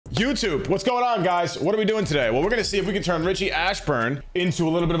YouTube, what's going on, guys? What are we doing today? Well, we're gonna see if we can turn Richie Ashburn into a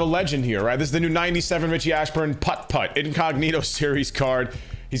little bit of a legend here, right? This is the new 97 Richie Ashburn putt Incognito series card.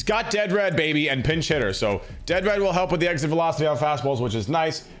 He's got dead red, baby, and pinch hitter. So dead red will help with the exit velocity on fastballs, which is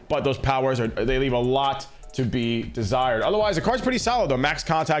nice, but those powers they leave a lot to be desired. Otherwise, the card's pretty solid though. Max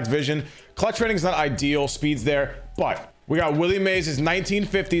contact vision, clutch rating's not ideal, speed's there, but we got Willie Mays'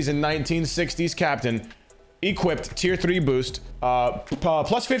 1950s and 1960s captain, equipped tier 3 boost,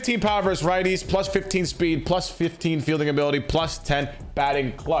 plus 15 power versus righties, plus 15 speed, plus 15 fielding ability, plus 10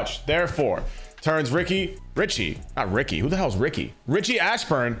 batting clutch. Therefore, turns Richie, not Ricky, who the hell's Ricky? Richie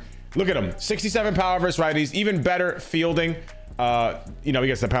Ashburn, look at him, 67 power versus righties, even better fielding. You know, he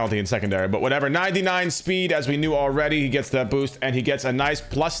gets the penalty in secondary, but whatever. 99 speed, as we knew already, he gets that boost, and he gets a nice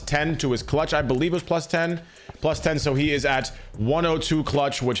plus 10 to his clutch. I believe it was plus 10, so he is at 102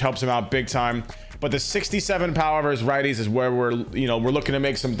 clutch, which helps him out big time. But the 67 power versus righties is where we're looking to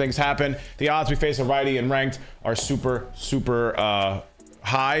make some things happen. The odds we face a righty in ranked are super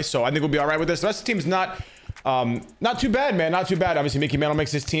high, so I think we'll be all right with this. The rest of the team's not too bad, man, not too bad. Obviously, Mickey Mantle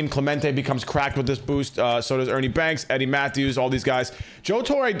makes his team. Clemente becomes cracked with this boost. So does Ernie Banks, Eddie Matthews, all these guys. Joe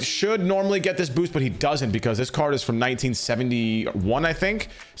Torre should normally get this boost, but he doesn't because this card is from 1971, I think.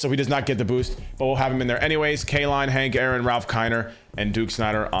 So he does not get the boost, but we'll have him in there anyways. K-Line, Hank Aaron, Ralph Kiner, and Duke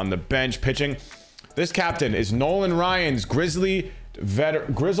Snyder on the bench pitching. This captain is Nolan Ryan's grizzled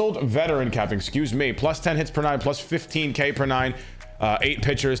veteran captain, excuse me. Plus 10 hits per 9, plus 15 K per 9. 8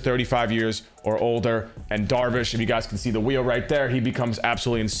 pitchers, 35 years or older. And Darvish, if you guys can see the wheel right there, he becomes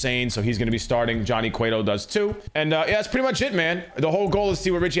absolutely insane. So he's going to be starting. Johnny Cueto does too. And yeah, that's pretty much it, man. The whole goal is to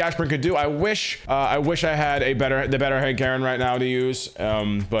see what Richie Ashburn could do. I wish I had the better Hank Aaron right now to use.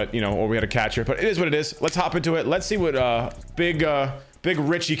 But, you know, or we had a catcher. But it is what it is. Let's hop into it. Let's see what big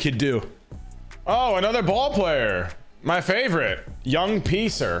Richie could do. Oh, another ball player. My favorite. Young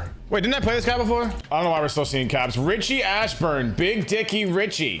Piecer. Wait, didn't I play this guy before? I don't know why we're still seeing caps. Richie Ashburn. Big Dicky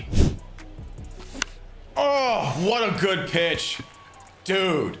Richie. Oh, what a good pitch.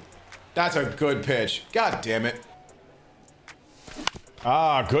 Dude, that's a good pitch. God damn it.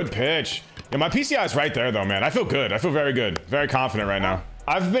 Ah, good pitch. Yeah, my PCI is right there, though, man. I feel good. I feel very good. Very confident right now.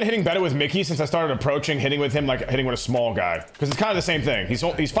 I've been hitting better with Mickey since I started approaching hitting with him like hitting with a small guy. Because it's kind of the same thing. He's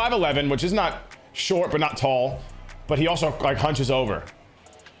 5'11", which is not short, but not tall. But he also, like, hunches over.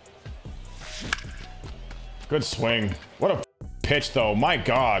 Good swing. What a pitch, though. My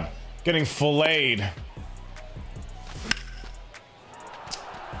God. Getting filleted.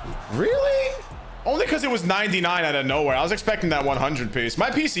 Really? Only because it was 99 out of nowhere. I was expecting that 100 piece. My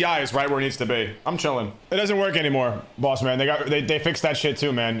PCI is right where it needs to be. I'm chilling. It doesn't work anymore, boss man. They fixed that shit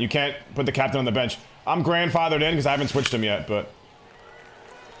too, man. You can't put the captain on the bench. I'm grandfathered in because I haven't switched him yet, but...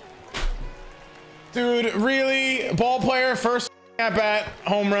 Dude, really? Ball player, first at bat,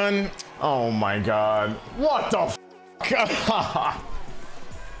 home run. Oh my God. What the f?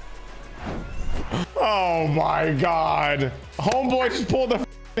 Oh my God. Homeboy just pulled the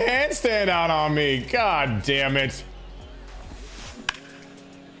handstand out on me. God damn it.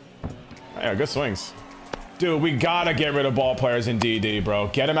 Yeah, good swings. Dude, we gotta get rid of ball players in DD, bro.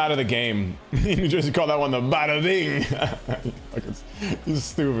 Get him out of the game. You just call that one the bada ding. It's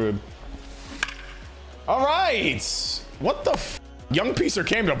stupid. All right. What the f? Young Piecer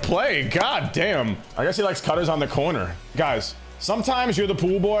came to play. God damn. I guess he likes cutters on the corner. Guys, sometimes you're the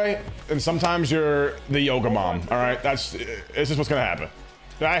pool boy and sometimes you're the yoga mom. All right. It's just what's going to happen.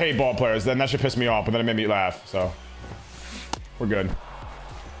 I hate ball players. Then that should piss me off, but then it made me laugh. So we're good.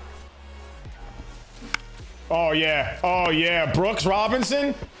 Oh, yeah. Oh, yeah. Brooks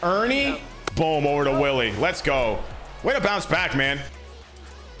Robinson, Ernie, boom, over to Willie. Let's go. Way to bounce back, man.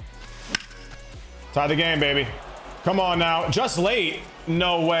 Tie the game, baby. Come on now. Just late.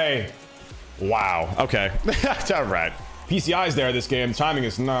 No way. Wow. Okay. That's all right. PCI's there this game. Timing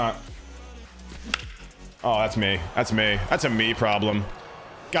is not. Oh, that's me. That's me. That's a me problem.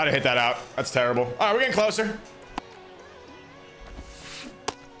 Gotta hit that out. That's terrible. All right, we're getting closer.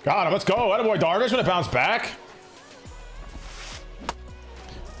 Got him. Let's go. Attaboy Darvish gonna bounce back.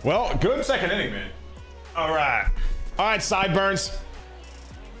 Well, good second inning, man. All right. All right, sideburns.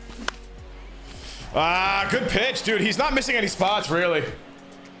 Ah, good pitch, dude. He's not missing any spots, really.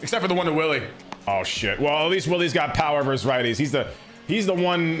 Except for the one to Willie. Oh, shit. Well, at least Willie's got power versus righties. He's the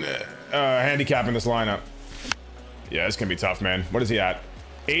one handicap in this lineup. Yeah, this can be tough, man. What is he at?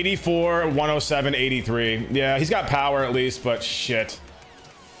 84, 107, 83. Yeah, he's got power at least, but shit.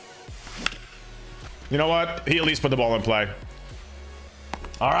 You know what? He at least put the ball in play.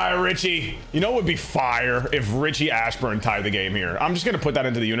 All right, Richie. You know what would be fire if Richie Ashburn tied the game here? I'm just going to put that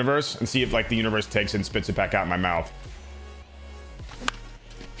into the universe and see if, like, the universe takes it and spits it back out in my mouth.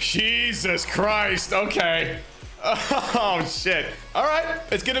 Jesus Christ. Okay. Oh, shit. All right.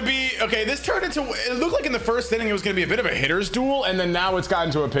 It's going to be... Okay, this turned into... It looked like in the first inning it was going to be a bit of a hitter's duel, and then now it's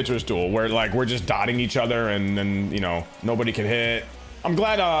gotten to a pitcher's duel where, like, we're just dotting each other and then, you know, nobody can hit. I'm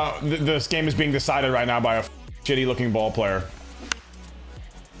glad this game is being decided right now by a shitty-looking ball player.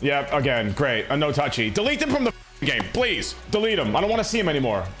 Yep, again, great. A no-touchy. Delete them from the game, please. Delete them. I don't want to see him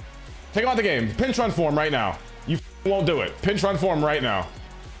anymore. Take him out the game. Pinch run for him right now. You won't do it. Pinch run for him right now.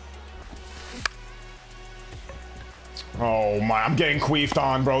 Oh my, I'm getting queefed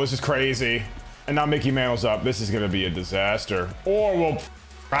on, bro. This is crazy. And now Mickey Mantle's up. This is gonna be a disaster. Or we'll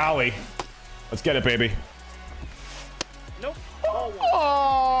rally. Let's get it, baby. Nope.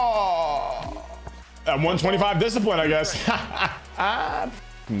 Oh. At 125 discipline, I guess.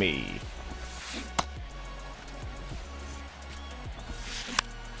 Me.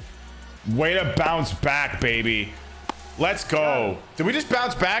 Way to bounce back, baby. Let's go. Did we just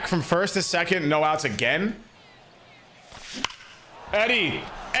bounce back from first to second, no outs again? Eddie!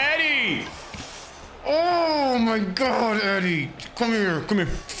 Eddie! Oh my God, Eddie. Come here, come here.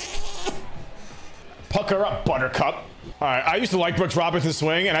 Pucker up, Buttercup. All right, I used to like Brooks Robinson's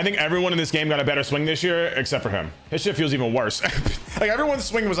swing, and I think everyone in this game got a better swing this year, except for him. His shit feels even worse. Like, everyone's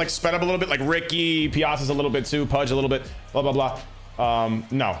swing was, like, sped up a little bit, like Ricky, Piazza's a little bit too, Pudge a little bit, blah, blah, blah.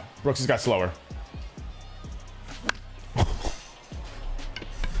 No, Brooks has got slower.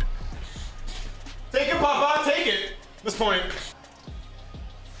 Take it, Papa, take it. At this point.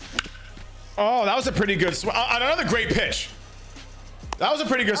 Oh, that was a pretty good swing. Another great pitch. That was a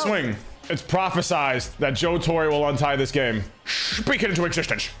pretty good swing. It's prophesized that Joe Torre will untie this game. Speak it into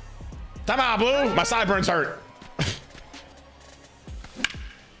existence. Come on, Blue. My sideburns hurt.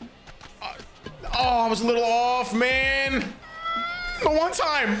 Oh, I was a little off, man. The one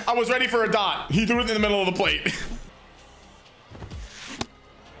time I was ready for a dot, he threw it in the middle of the plate.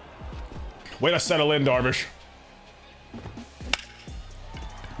 Way to settle in, Darvish.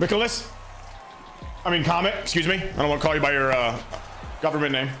 Nicholas. I mean, Comet. Excuse me. I don't want to call you by your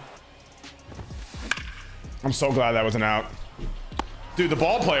government name. I'm so glad that was an out. Dude, the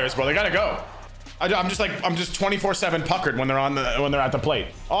ball players, bro, they gotta go. I'm just 24/7 puckered when they're at the plate.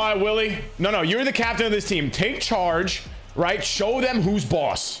 All right, Willie. No, you're the captain of this team. Take charge, right? Show them who's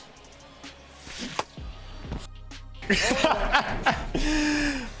boss.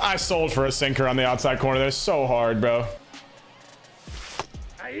 I sold for a sinker on the outside corner. They're so hard, bro.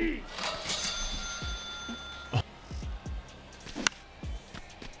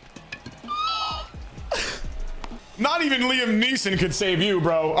 Not even Liam Neeson could save you,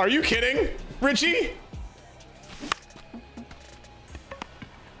 bro. Are you kidding, Richie?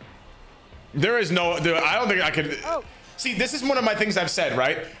 There is no... Dude, I don't think I could... Oh. See, this is one of my things I've said,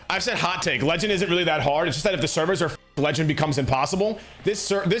 right? I've said hot take. Legend isn't really that hard. It's just that if the servers are Legend becomes impossible. This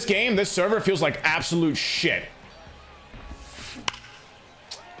server feels like absolute shit.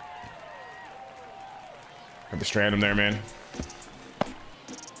 Have to strand him there, man.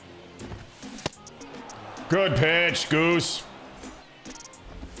 Good pitch, Goose.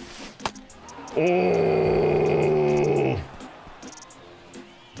 Oh.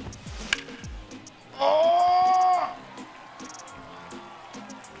 Oh.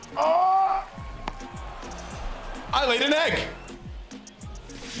 Oh. I laid an egg.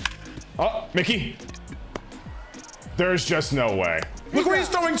 Oh, Mickey. There's just no way. Look where he's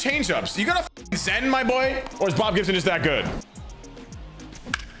throwing changeups. You gotta zen, my boy? Or is Bob Gibson just that good?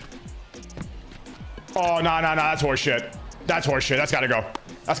 Oh, no, that's horseshit. That's horseshit. That's gotta go.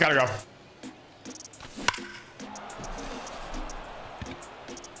 That's gotta go.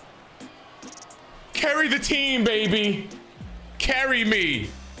 Carry the team, baby. Carry me.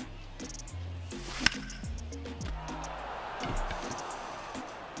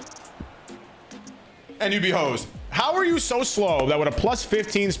 And you be hosed. How are you so slow that with a plus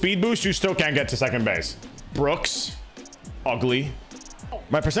 15 speed boost, you still can't get to second base? Brooks. Ugly.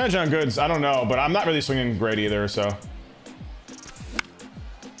 My percentage on goods, I don't know, but I'm not really swinging great either, so.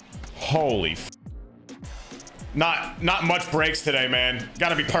 Holy f. Not much breaks today, man.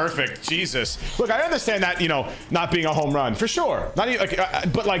 Gotta be perfect. Jesus. Look, I understand that, you know, not being a home run, for sure. Not even,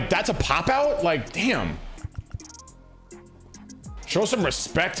 like, but like, that's a pop out? Like, damn. Show some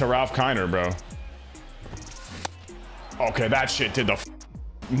respect to Ralph Kiner, bro. Okay, that shit did the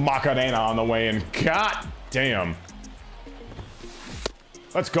Macarena on the way in. God damn.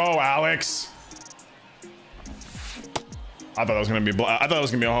 Let's go, Alex. I thought that was gonna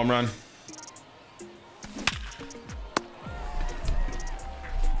be a home run.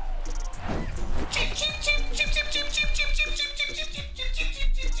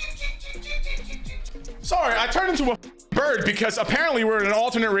 Sorry, I turned into a bird because apparently we're in an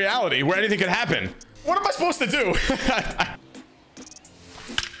alternate reality where anything could happen. What am I supposed to do?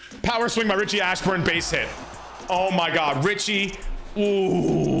 Power swing by Richie Ashburn, base hit. Oh my God, Richie.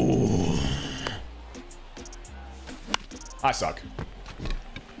 Ooh. I suck.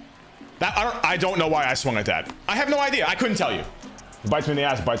 I don't know why I swung at that. I have no idea. I couldn't tell you. It bites me in the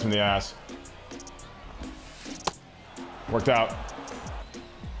ass. It bites me in the ass. Worked out.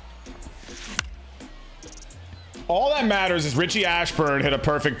 All that matters is Richie Ashburn hit a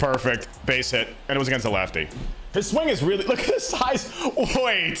perfect base hit, and it was against the lefty. His swing is really, look at the size.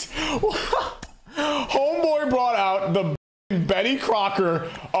 Wait. Homeboy brought out the Betty Crocker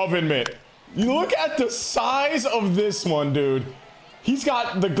oven mitt. You look at the size of this one, dude. He's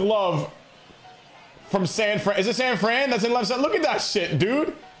got the glove from San Fran. Is it San Fran? That's in left side. Look at that shit,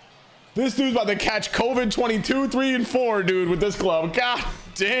 dude. This dude's about to catch COVID 22, 3, and 4, dude, with this glove. God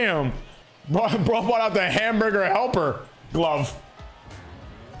damn. Bro brought out the hamburger helper glove.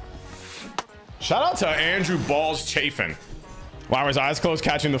 Shout out to Andrew Balls Chafin. Why were his eyes closed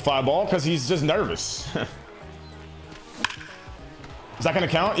catching the fly ball? Because he's just nervous. Is that going to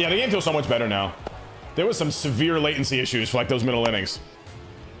count? Yeah, the game feels so much better now. There was some severe latency issues for like those middle innings.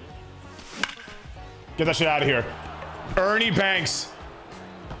 Get that shit out of here. Ernie Banks.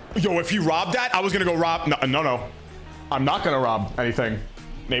 Yo, if you robbed that, I was going to go rob. No. I'm not going to rob anything,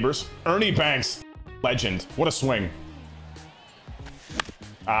 neighbors. Ernie Banks. Legend. What a swing.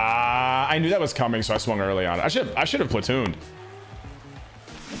 I knew that was coming, so I swung early on it. I should have platooned.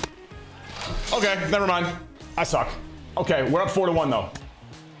 Okay, never mind. I suck. Okay, we're up 4-1 though.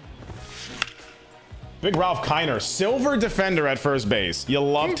 Big Ralph Kiner, silver defender at first base. You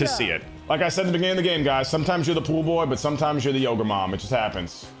love to see it. Like I said at the beginning of the game, guys, sometimes you're the pool boy, but sometimes you're the yoga mom. It just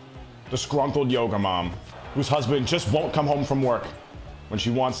happens. Disgruntled yoga mom, whose husband just won't come home from work when she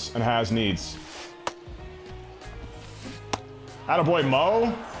wants and has needs. Attaboy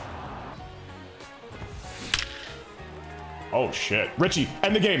Mo. Oh shit. Richie,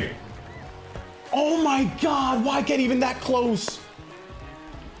 end the game. Oh my God, why get even that close?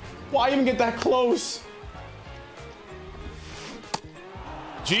 Why even get that close?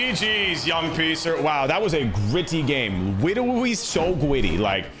 GG's, young piecer. Wow, that was a gritty game. Literally so gritty,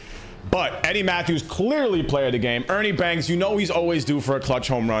 like. But Eddie Matthews clearly played the game. Ernie Banks, you know he's always due for a clutch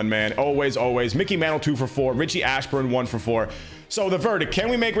home run, man. Always, always. Mickey Mantle 2 for 4. Richie Ashburn 1 for 4. So the verdict, can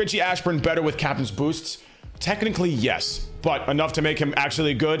we make Richie Ashburn better with captain's boosts? Technically, yes. But enough to make him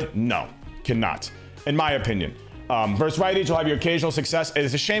actually good? No, cannot. In my opinion. Versus righties, you'll have your occasional success.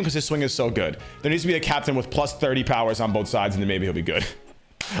 It's a shame because his swing is so good. There needs to be a captain with plus 30 powers on both sides, and then maybe he'll be good.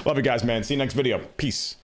 Love you guys, man. See you next video. Peace.